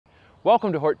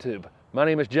Welcome to HortTube. My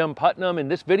name is Jim Putnam. In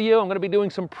this video, I'm going to be doing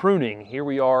some pruning. Here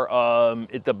we are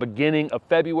at the beginning of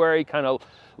February, kind of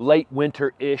late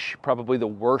winter-ish. Probably the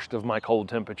worst of my cold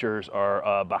temperatures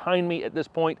are behind me at this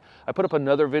point. I put up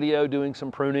another video doing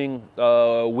some pruning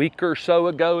a week or so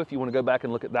ago, if you want to go back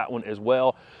and look at that one as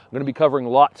well. I'm going to be covering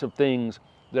lots of things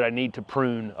that I need to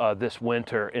prune this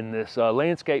winter in this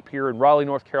landscape here in Raleigh,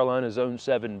 North Carolina, Zone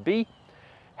 7B.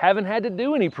 Haven't had to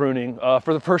do any pruning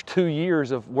for the first 2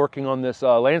 years of working on this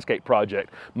landscape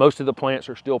project. Most of the plants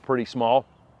are still pretty small,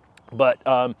 but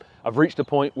I've reached a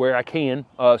point where I can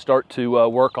start to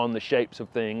work on the shapes of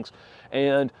things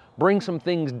and bring some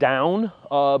things down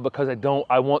because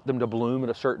I want them to bloom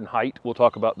at a certain height. We'll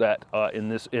talk about that in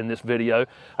this video.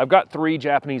 I've got 3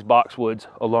 Japanese boxwoods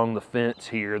along the fence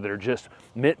here that are just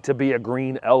meant to be a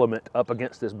green element up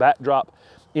against this backdrop.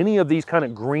 Any of these kind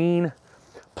of green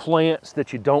plants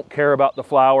that you don't care about the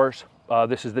flowers,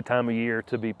 this is the time of year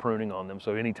to be pruning on them.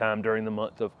 So anytime during the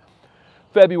month of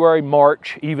February,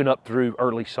 March, even up through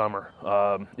early summer,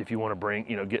 if you want to bring,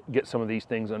 get some of these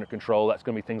things under control. That's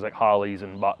going to be things like hollies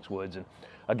and boxwoods, and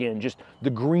again, just the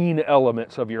green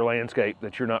elements of your landscape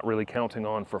that you're not really counting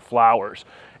on for flowers.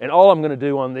 And all I'm going to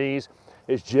do on these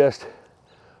is just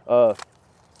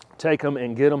take them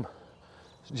and get them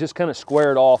just kind of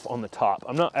squared off on the top.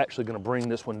 I'm not actually going to bring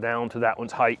this one down to that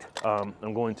one's height.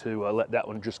 I'm going to let that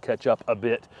one just catch up a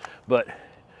bit, but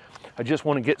I just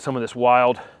want to get some of this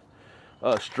wild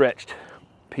stretched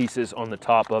pieces on the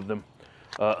top of them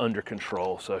under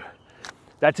control. So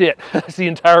that's it. That's the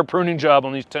entire pruning job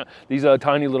on these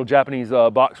tiny little Japanese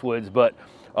boxwoods. But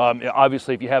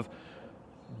obviously, if you have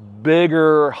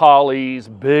bigger hollies,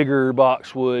 bigger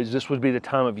boxwoods, this would be the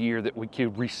time of year that we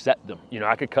could reset them.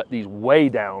 I could cut these way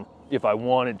down if I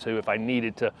wanted to, if I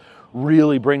needed to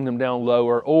really bring them down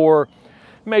lower, or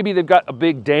maybe they've got a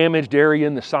big damaged area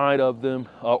in the side of them,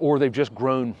 or they've just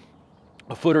grown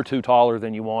a foot or two taller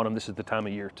than you want them. This is the time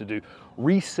of year to do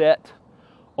reset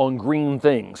on green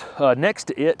things. Next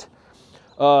to it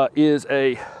is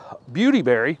a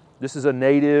Beautyberry. This is a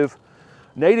native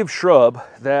shrub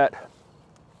that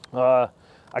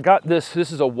I got this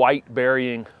is a white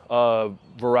berrying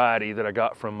variety that I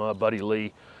got from Buddy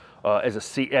Lee as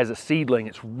a seedling.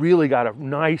 It's really got a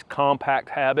nice compact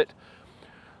habit.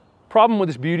 Problem with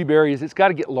this Beautyberry is it's got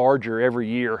to get larger every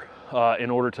year in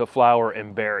order to flower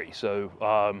and berry. So,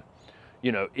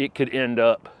 it could end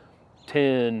up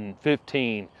 10,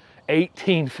 15,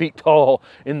 18 feet tall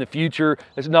in the future.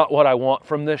 It's not what I want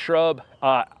from this shrub.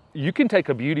 You can take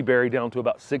a Beautyberry down to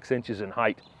about 6 inches in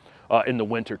height in the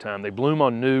winter time. They bloom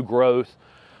on new growth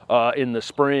in the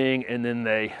spring, and then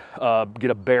they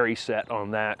get a berry set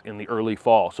on that in the early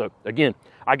fall. So again,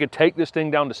 I could take this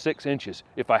thing down to 6 inches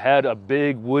if I had a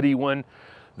big woody one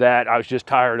that I was just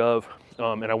tired of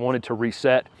and I wanted to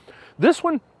reset. This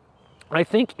one, I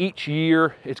think each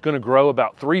year it's going to grow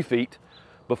about 3 feet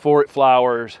before it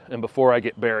flowers and before I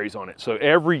get berries on it. So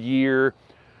every year,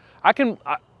 I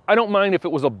don't mind if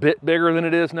it was a bit bigger than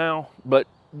it is now, but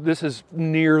this is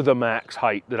near the max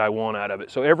height that I want out of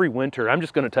it. So every winter, I'm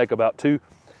just going to take about 2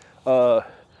 to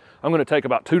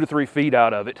 3 feet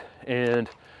out of it and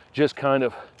just kind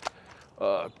of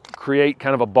create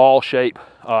kind of a ball shape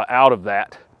out of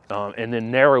that, and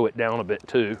then narrow it down a bit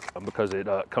too, because it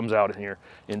comes out in here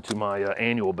into my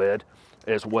annual bed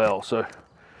as well. So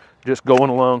just going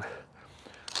along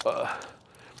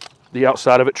the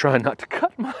outside of it, trying not to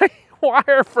cut my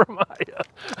wire from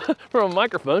a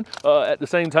microphone at the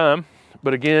same time,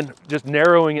 but again, just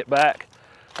narrowing it back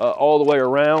all the way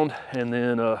around, and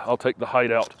then I'll take the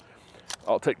height out.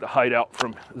 I'll take the height out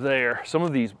from there. Some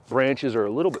of these branches are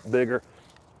a little bit bigger,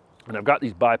 and I've got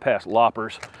these bypass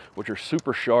loppers, which are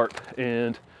super sharp,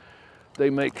 and they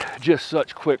make just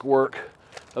such quick work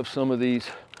of some of these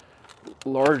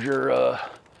larger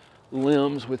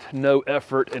limbs with no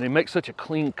effort, and it makes such a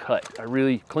clean cut.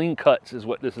 Clean cuts is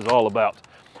what this is all about.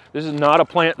 This is not a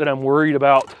plant that I'm worried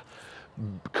about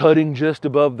cutting just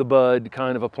above the bud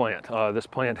kind of a plant. This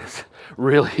plant is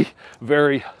really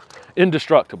very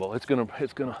indestructible. It's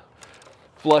gonna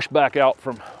flush back out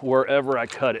from wherever I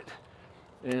cut it.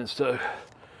 And so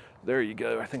there you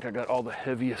go. I think I got all the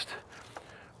heaviest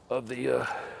of the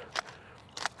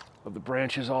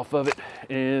branches off of it,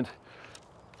 and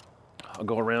I'll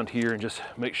go around here and just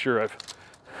make sure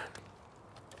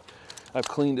I've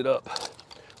cleaned it up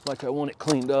like I want it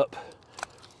cleaned up.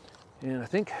 And I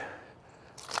think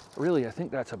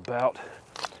that's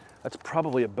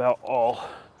probably about all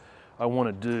I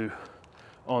want to do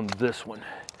on this one.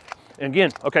 And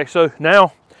again, okay, so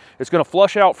now it's going to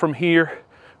flush out from here,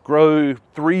 grow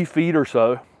 3 feet or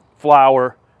so,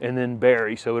 flower, and then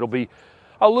berry. So it'll be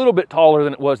a little bit taller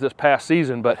than it was this past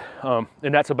season, but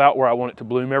and that's about where I want it to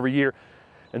bloom every year.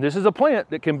 And this is a plant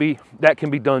that can be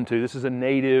done to. This is a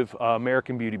native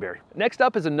American beautyberry. Next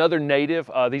up is another native.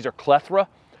 These are Clethra.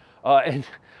 And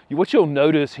what you'll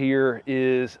notice here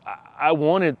is I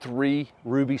wanted 3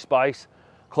 ruby spice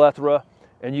Clethra,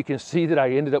 and you can see that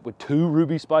I ended up with 2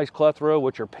 ruby spice Clethra,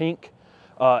 which are pink,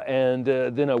 and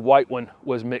then a white one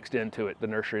was mixed into it. The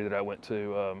nursery that I went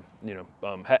to,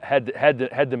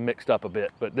 had them mixed up a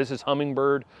bit. But this is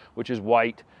Hummingbird, which is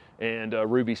white, and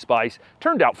Ruby Spice.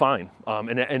 Turned out fine,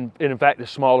 and in fact the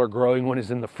smaller growing one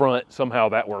is in the front. Somehow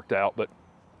that worked out, but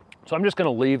so I'm just going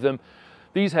to leave them.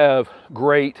 These have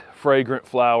great fragrant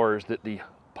flowers that the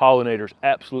pollinators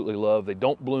absolutely love. They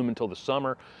don't bloom until the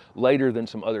summer, later than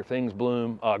some other things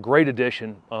bloom. Great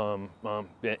addition, and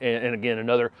again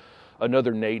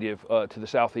another native to the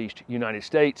southeast United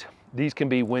States. These can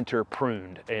be winter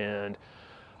pruned, and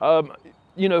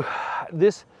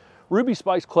this Ruby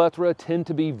Spice Clethra tend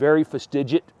to be very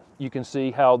fastigiate. You can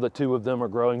see how the 2 of them are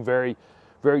growing very,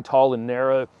 very tall and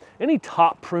narrow. Any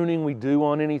top pruning we do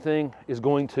on anything is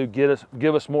going to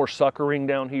give us more suckering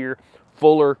down here,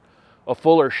 a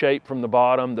fuller shape from the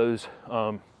bottom. Those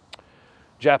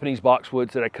Japanese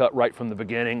boxwoods that I cut right from the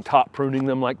beginning, top pruning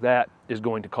them like that is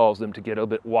going to cause them to get a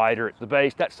bit wider at the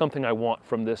base. That's something I want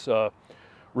from this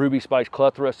Ruby Spice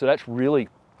Clethra. So that's really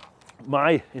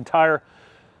my entire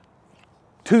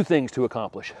 2 things to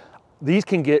accomplish. These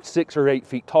can get 6 or 8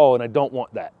 feet tall, and I don't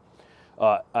want that.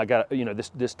 I got,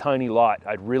 this tiny lot,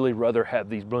 I'd really rather have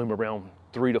these bloom around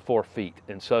 3 to 4 feet.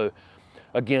 And so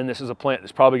again, this is a plant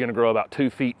that's probably going to grow about 2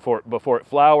 feet before it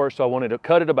flowers. So I wanted to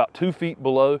cut it about 2 feet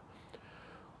below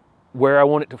where I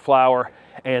want it to flower,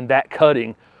 and that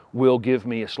cutting will give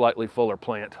me a slightly fuller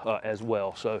plant as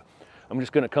well. So I'm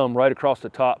just going to come right across the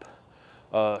top,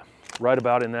 right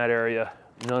about in that area.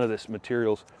 None of this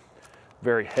material's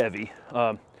very heavy.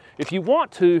 If you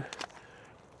want to,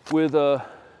 with a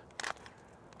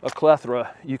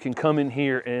Clethra, you can come in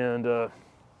here and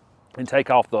take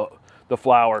off the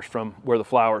flowers from where the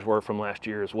flowers were from last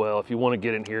year as well. If you want to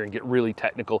get in here and get really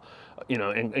technical,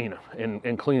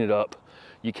 and clean it up,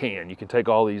 you can. You can take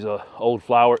all these old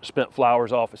spent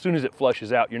flowers off. As soon as it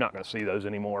flushes out, you're not going to see those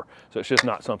anymore. So it's just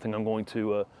not something I'm going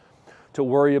to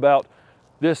worry about.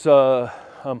 This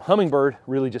Hummingbird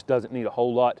really just doesn't need a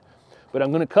whole lot, but I'm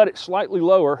going to cut it slightly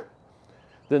lower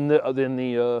than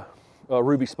the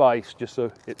Ruby Spice, just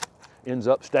so it ends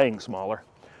up staying smaller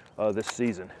this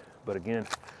season. But again,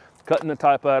 cutting the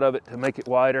top out of it to make it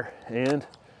wider, and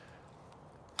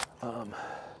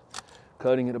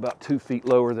cutting it about 2 feet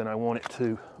lower than I want it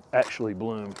to actually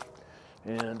bloom.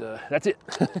 And that's it.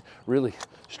 Really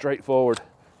straightforward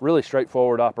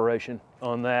operation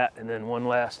on that. And then one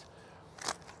last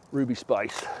Ruby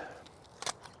Spice.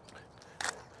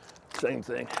 Same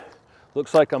thing.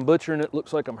 Looks like I'm butchering it,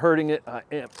 looks like I'm hurting it. I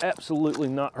am absolutely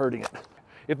not hurting it.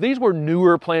 If these were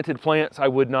newer planted plants, I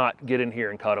would not get in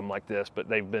here and cut them like this, but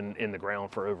they've been in the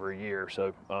ground for over a year.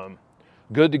 So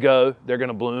good to go. They're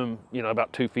gonna bloom,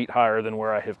 about 2 feet higher than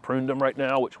where I have pruned them right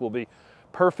now, which will be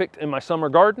perfect in my summer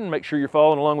garden. Make sure you're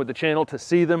following along with the channel to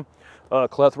see them.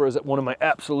 Clethra is one of my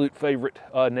absolute favorite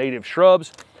native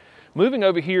shrubs. Moving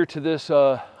over here to this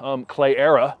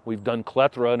Cleyera. We've done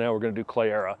Clethra, now we're gonna do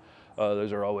Cleyera.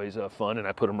 Those are always fun, and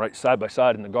I put them right side by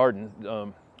side in the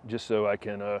garden just so I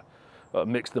can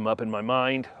mix them up in my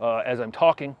mind as I'm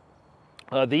talking.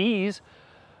 These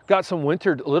got a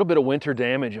little bit of winter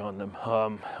damage on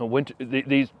them.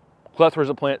 These Clethra is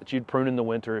a plant that you'd prune in the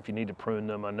winter if you need to prune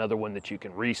them. Another one that you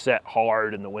can reset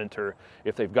hard in the winter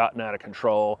if they've gotten out of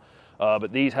control.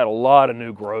 But these had a lot of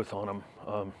new growth on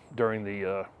them during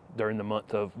the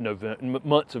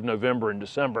months of November and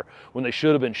December, when they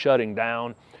should have been shutting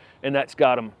down, and that's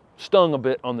got them stung a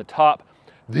bit on the top.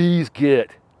 These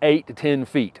get 8 to 10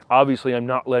 feet. Obviously, I'm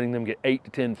not letting them get 8 to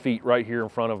 10 feet right here in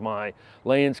front of my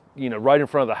lands, right in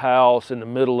front of the house, in the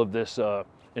middle of this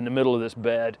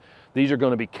bed. These are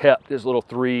going to be kept as little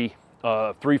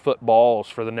 3-foot balls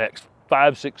for the next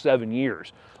 5, 6, 7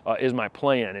 years is my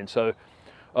plan. And so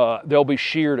they'll be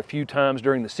sheared a few times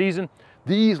during the season.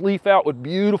 These leaf out with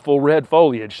beautiful red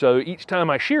foliage. So each time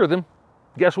I shear them,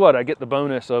 guess what? I get the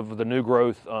bonus of the new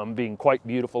growth being quite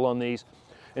beautiful on these.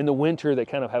 In the winter, they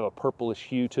kind of have a purplish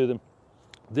hue to them.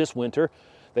 This winter,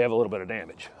 they have a little bit of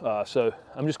damage. So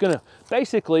I'm just gonna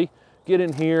basically get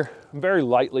in here, very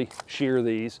lightly shear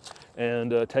these,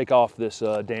 and take off this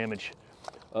damage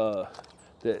that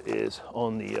is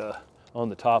on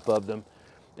the top of them.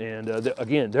 And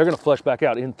again, they're gonna flush back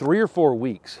out in 3 or 4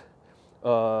 weeks.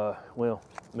 Well,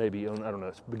 maybe, I don't know,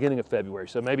 it's beginning of February.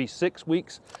 So maybe 6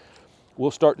 weeks, we'll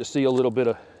start to see a little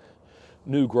bit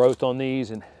new growth on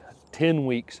these. In 10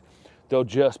 weeks, they'll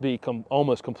just be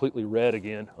almost completely red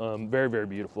again. Very, very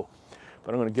beautiful.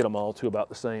 But I'm gonna get them all to about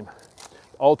the same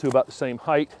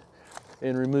height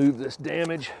and remove this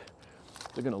damage.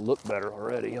 They're gonna look better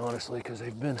already, honestly, because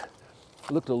they've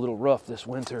looked a little rough this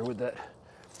winter with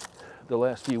the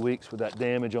last few weeks with that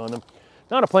damage on them.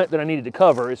 Not a plant that I needed to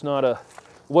cover. It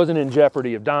wasn't in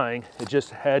jeopardy of dying. It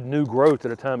just had new growth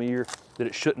at a time of year that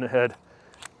it shouldn't have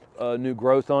had new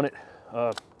growth on it.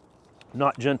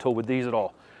 Not gentle with these at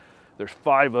all. There's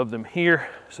 5 of them here,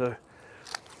 so.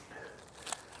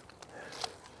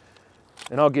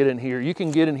 And I'll get in here. You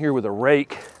can get in here with a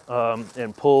rake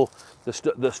and pull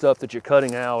the stuff that you're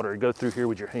cutting out, or go through here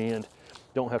with your hand.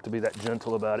 Don't have to be that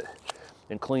gentle about it,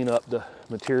 and clean up the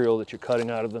material that you're cutting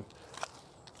out of them.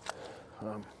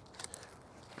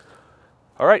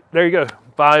 All right, there you go.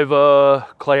 5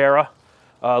 Cleyera,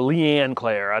 Leanne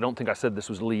Cleyera. I don't think I said this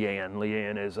was Leanne.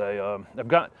 Leanne is I've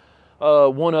got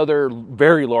one other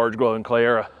very large growing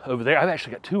Cleyera over there. I've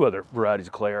actually got 2 other varieties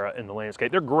of Cleyera in the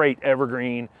landscape. They're great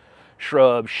evergreen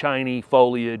shrubs, shiny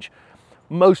foliage.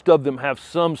 Most of them have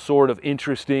some sort of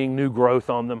interesting new growth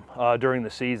on them during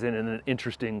the season, and an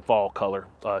interesting fall color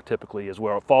typically as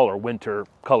well, fall or winter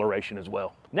coloration as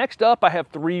well. Next up, I have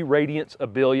 3 Radiance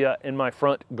Abelia in my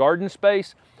front garden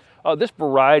space. This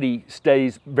variety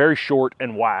stays very short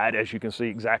and wide, as you can see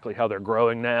exactly how they're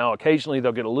growing now. Occasionally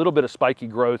they'll get a little bit of spiky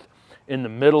growth in the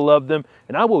middle of them,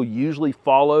 and I will usually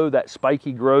follow that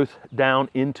spiky growth down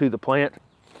into the plant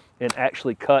and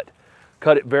actually cut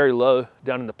it very low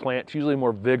down in the plant. It's usually a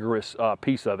more vigorous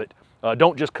piece of it.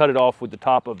 Don't just cut it off with the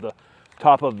top of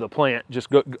the plant. Just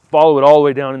follow it all the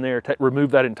way down in there,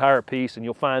 remove that entire piece, and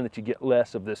you'll find that you get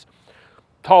less of this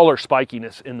taller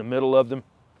spikiness in the middle of them.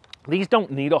 These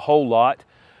don't need a whole lot.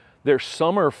 They're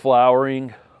summer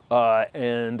flowering,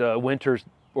 and winters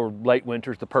or late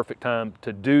winter's the perfect time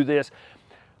to do this.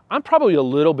 I'm probably a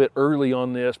little bit early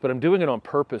on this, but I'm doing it on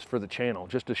purpose for the channel,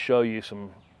 just to show you some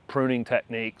pruning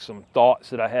techniques, some thoughts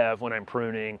that I have when I'm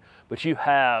pruning. But you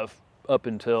have up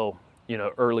until, you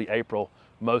know, early April,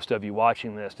 most of you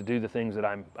watching this, to do the things that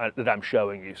I'm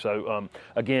showing you. So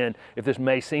again, if this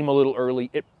may seem a little early,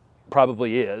 it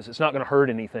probably is. It's not going to hurt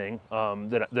anything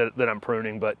that I'm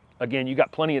pruning, but again, you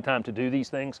got plenty of time to do these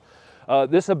things.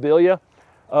 This Abelia,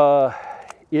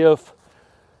 if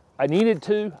I needed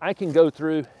to, I can go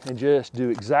through and just do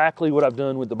exactly what I've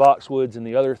done with the boxwoods and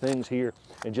the other things here,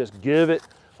 and just give it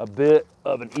a bit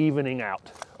of an evening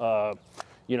out.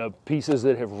 You know, pieces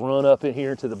that have run up in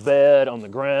here to the bed on the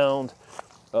ground,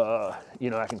 you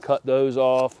know, I can cut those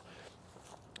off.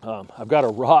 I've got a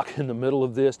rock in the middle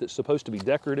of this that's supposed to be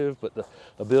decorative, but the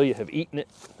Abelia have eaten it.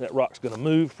 That rock's gonna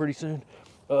move pretty soon.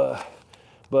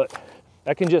 But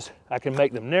I can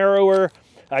make them narrower,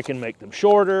 I can make them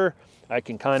shorter, I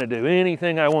can kind of do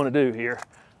anything I want to do here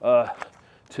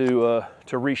to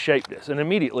reshape this. And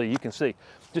immediately you can see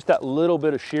just that little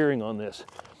bit of shearing on this.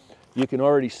 You can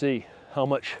already see how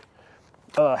much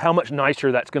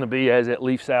nicer that's going to be as it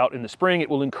leaves out in the spring. It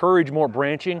will encourage more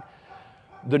branching.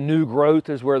 The new growth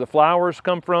is where the flowers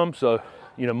come from. So,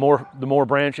 you know, the more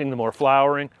branching, the more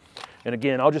flowering. And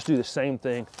again, I'll just do the same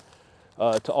thing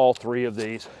to all 3 of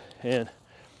these. And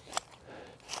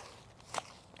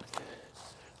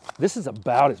this is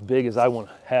about as big as I want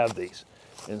to have these.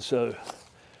 And so,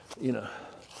 you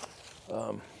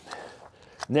know,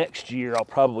 next year I'll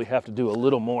probably have to do a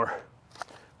little more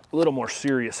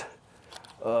serious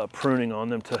pruning on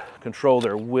them to control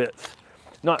their width.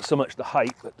 Not so much the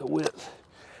height, but the width.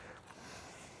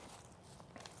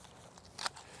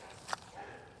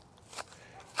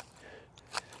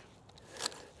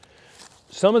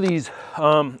 Some of these,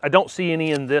 I don't see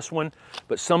any in this one,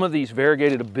 but some of these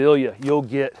variegated Abelia, you'll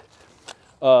get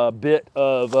a bit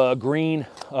of green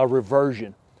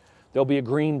reversion. There'll be a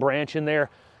green branch in there.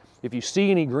 If you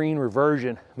see any green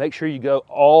reversion, make sure you go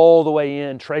all the way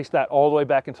in, trace that all the way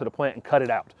back into the plant and cut it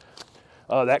out.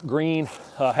 That green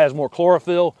has more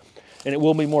chlorophyll, and it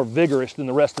will be more vigorous than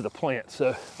the rest of the plant.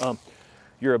 So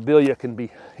your Abelia can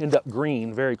end up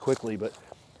green very quickly, but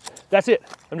that's it.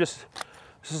 This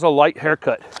is a light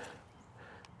haircut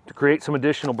to create some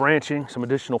additional branching, some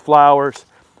additional flowers,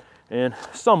 and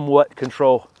somewhat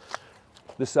control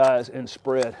the size and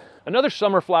spread. Another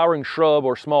summer flowering shrub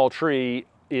or small tree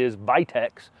is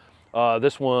Vitex.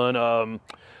 This one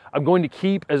I'm going to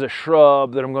keep as a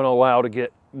shrub that I'm going to allow to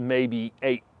get maybe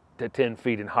 8 to 10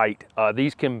 feet in height.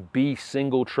 These can be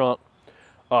single trunk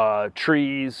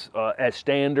trees as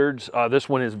standards. This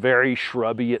one is very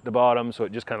shrubby at the bottom, so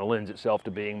it just kind of lends itself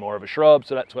to being more of a shrub.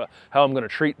 So that's how I'm going to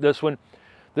treat this one.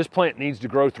 This plant needs to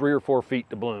grow 3 or 4 feet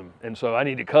to bloom, and so I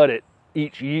need to cut it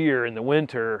each year in the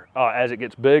winter as it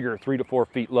gets bigger, 3 to 4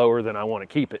 feet lower than I want to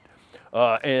keep it.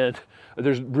 And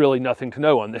there's really nothing to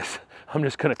know on this. I'm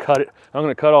just going to cut it. I'm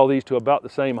going to cut all these to about the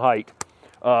same height.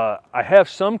 I have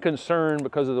some concern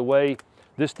because of the way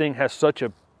this thing has such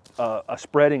a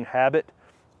spreading habit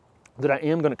that I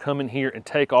am going to come in here and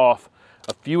take off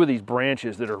a few of these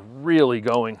branches that are really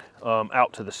going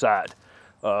out to the side.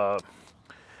 I've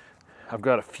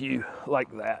got a few like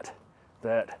that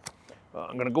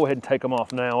I'm going to go ahead and take them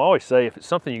off now. I always say if it's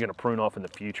something you're going to prune off in the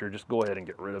future, just go ahead and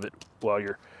get rid of it while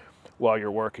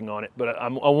you're working on it. But I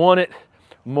want it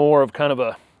more of kind of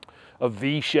a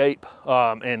V shape,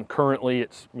 and currently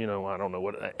it's, you know, I don't know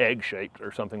what, egg shaped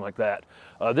or something like that.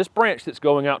 This branch that's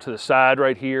going out to the side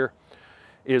right here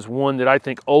is one that I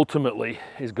think ultimately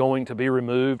is going to be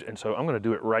removed, and so I'm going to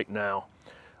do it right now.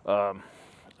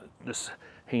 This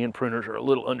hand pruners are a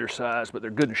little undersized, but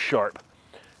they're good and sharp,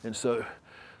 and so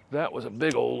that was a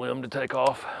big old limb to take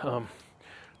off.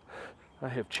 I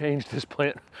have changed this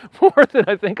plant more than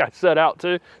I think I set out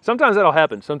to. Sometimes that'll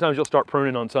happen. Sometimes you'll start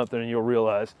pruning on something and you'll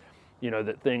realize, you know,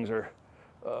 that things are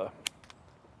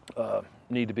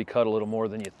need to be cut a little more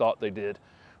than you thought they did.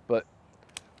 But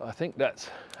I think that's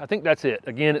it.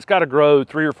 Again, it's got to grow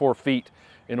 3 or 4 feet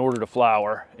in order to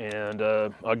flower. And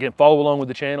again, follow along with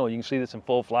the channel. You can see this in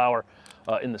full flower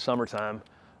in the summertime.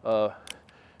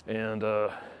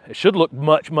 It should look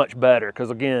much, much better because,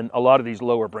 again, a lot of these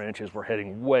lower branches were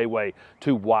heading way, way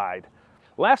too wide.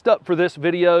 Last up for this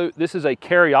video, this is a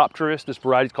Caryopteris. This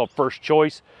variety is called First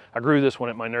Choice. I grew this one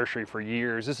at my nursery for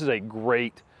years. This is a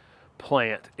great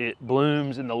plant. It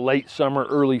blooms in the late summer,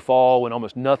 early fall when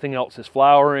almost nothing else is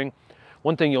flowering.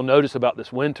 One thing you'll notice about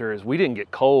this winter is we didn't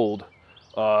get cold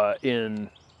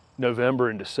in November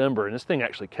and December, and this thing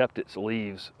actually kept its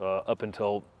leaves up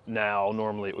until now.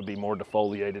 Normally it would be more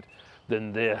defoliated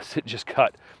than this.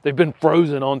 They've been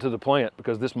frozen onto the plant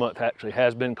because this month actually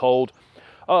has been cold.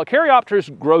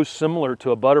 Caryopteris grows similar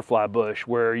to a butterfly bush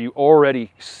where you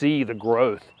already see the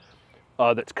growth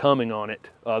that's coming on it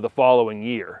the following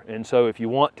year. And so if you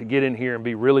want to get in here and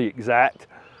be really exact,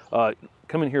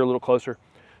 come in here a little closer.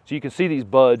 So you can see these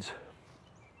buds,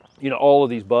 you know, all of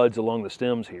these buds along the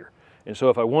stems here. And so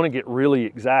if I want to get really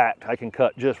exact, I can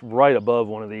cut just right above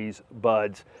one of these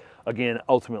buds. Again,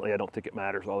 ultimately, I don't think it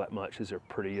matters all that much. These are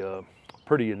pretty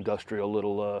industrial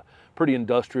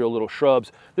little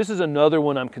shrubs. This is another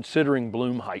one I'm considering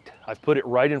bloom height. I've put it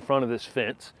right in front of this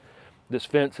fence. This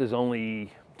fence is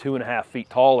only 2.5 feet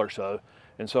tall or so,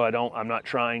 and so I'm not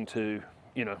trying to,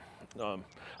 you know,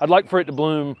 I'd like for it to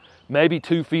bloom maybe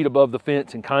 2 feet above the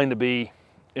fence and kind of be,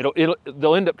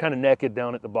 they'll end up kind of naked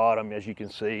down at the bottom, as you can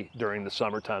see during the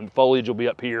summertime. The foliage will be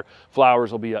up here,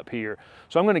 flowers will be up here.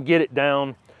 So I'm going to get it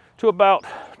down to about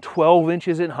 12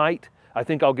 inches in height. I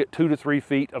think I'll get 2 to 3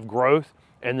 feet of growth,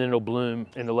 and then it'll bloom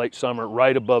in the late summer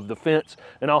right above the fence,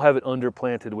 and I'll have it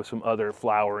underplanted with some other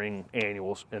flowering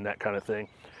annuals and that kind of thing.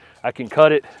 I can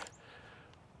cut it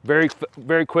very,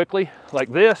 very quickly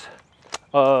like this,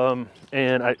 and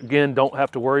I, again, don't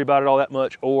have to worry about it all that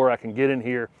much, or I can get in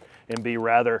here and be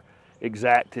rather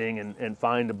exacting and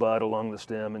find a bud along the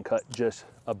stem and cut just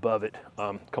above it.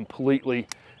 Completely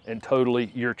and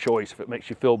totally your choice. If it makes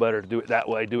you feel better to do it that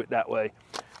way, do it that way.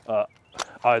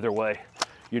 Either way,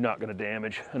 you're not going to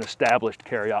damage an established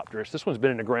Caryopteris. This one's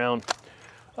been in the ground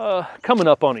coming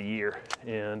up on a year,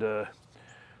 and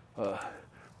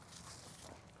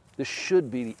this should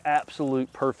be the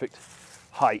absolute perfect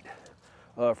height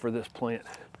for this plant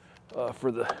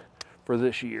for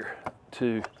this year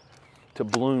to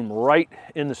bloom right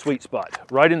in the sweet spot,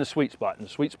 right in the sweet spot. And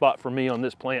the sweet spot for me on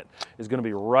this plant is going to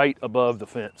be right above the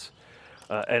fence.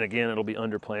 And again, it'll be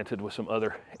underplanted with some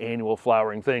other annual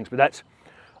flowering things. But that's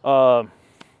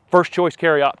First Choice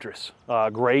Caryopteris.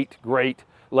 Great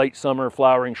late summer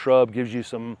flowering shrub. Gives you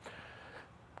some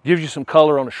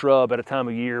color on a shrub at a time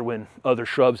of year when other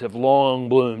shrubs have long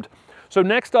bloomed. So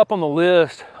next up on the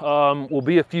list will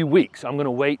be a few weeks. I'm going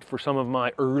to wait for some of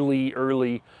my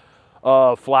early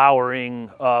flowering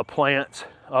plants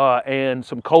and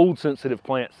some cold sensitive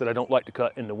plants that I don't like to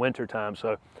cut in the winter time.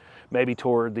 So maybe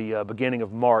toward the beginning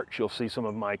of March, you'll see some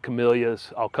of my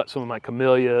camellias. I'll cut some of my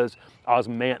camellias,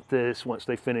 osmanthus once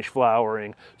they finish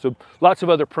flowering. So lots of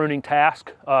other pruning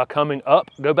tasks coming up.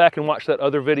 Go back and watch that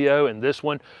other video and this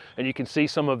one, and you can see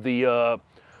some of the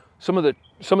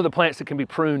plants that can be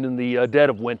pruned in the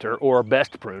dead of winter, or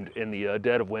best pruned in the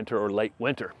dead of winter or late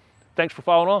winter. Thanks for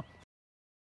following along.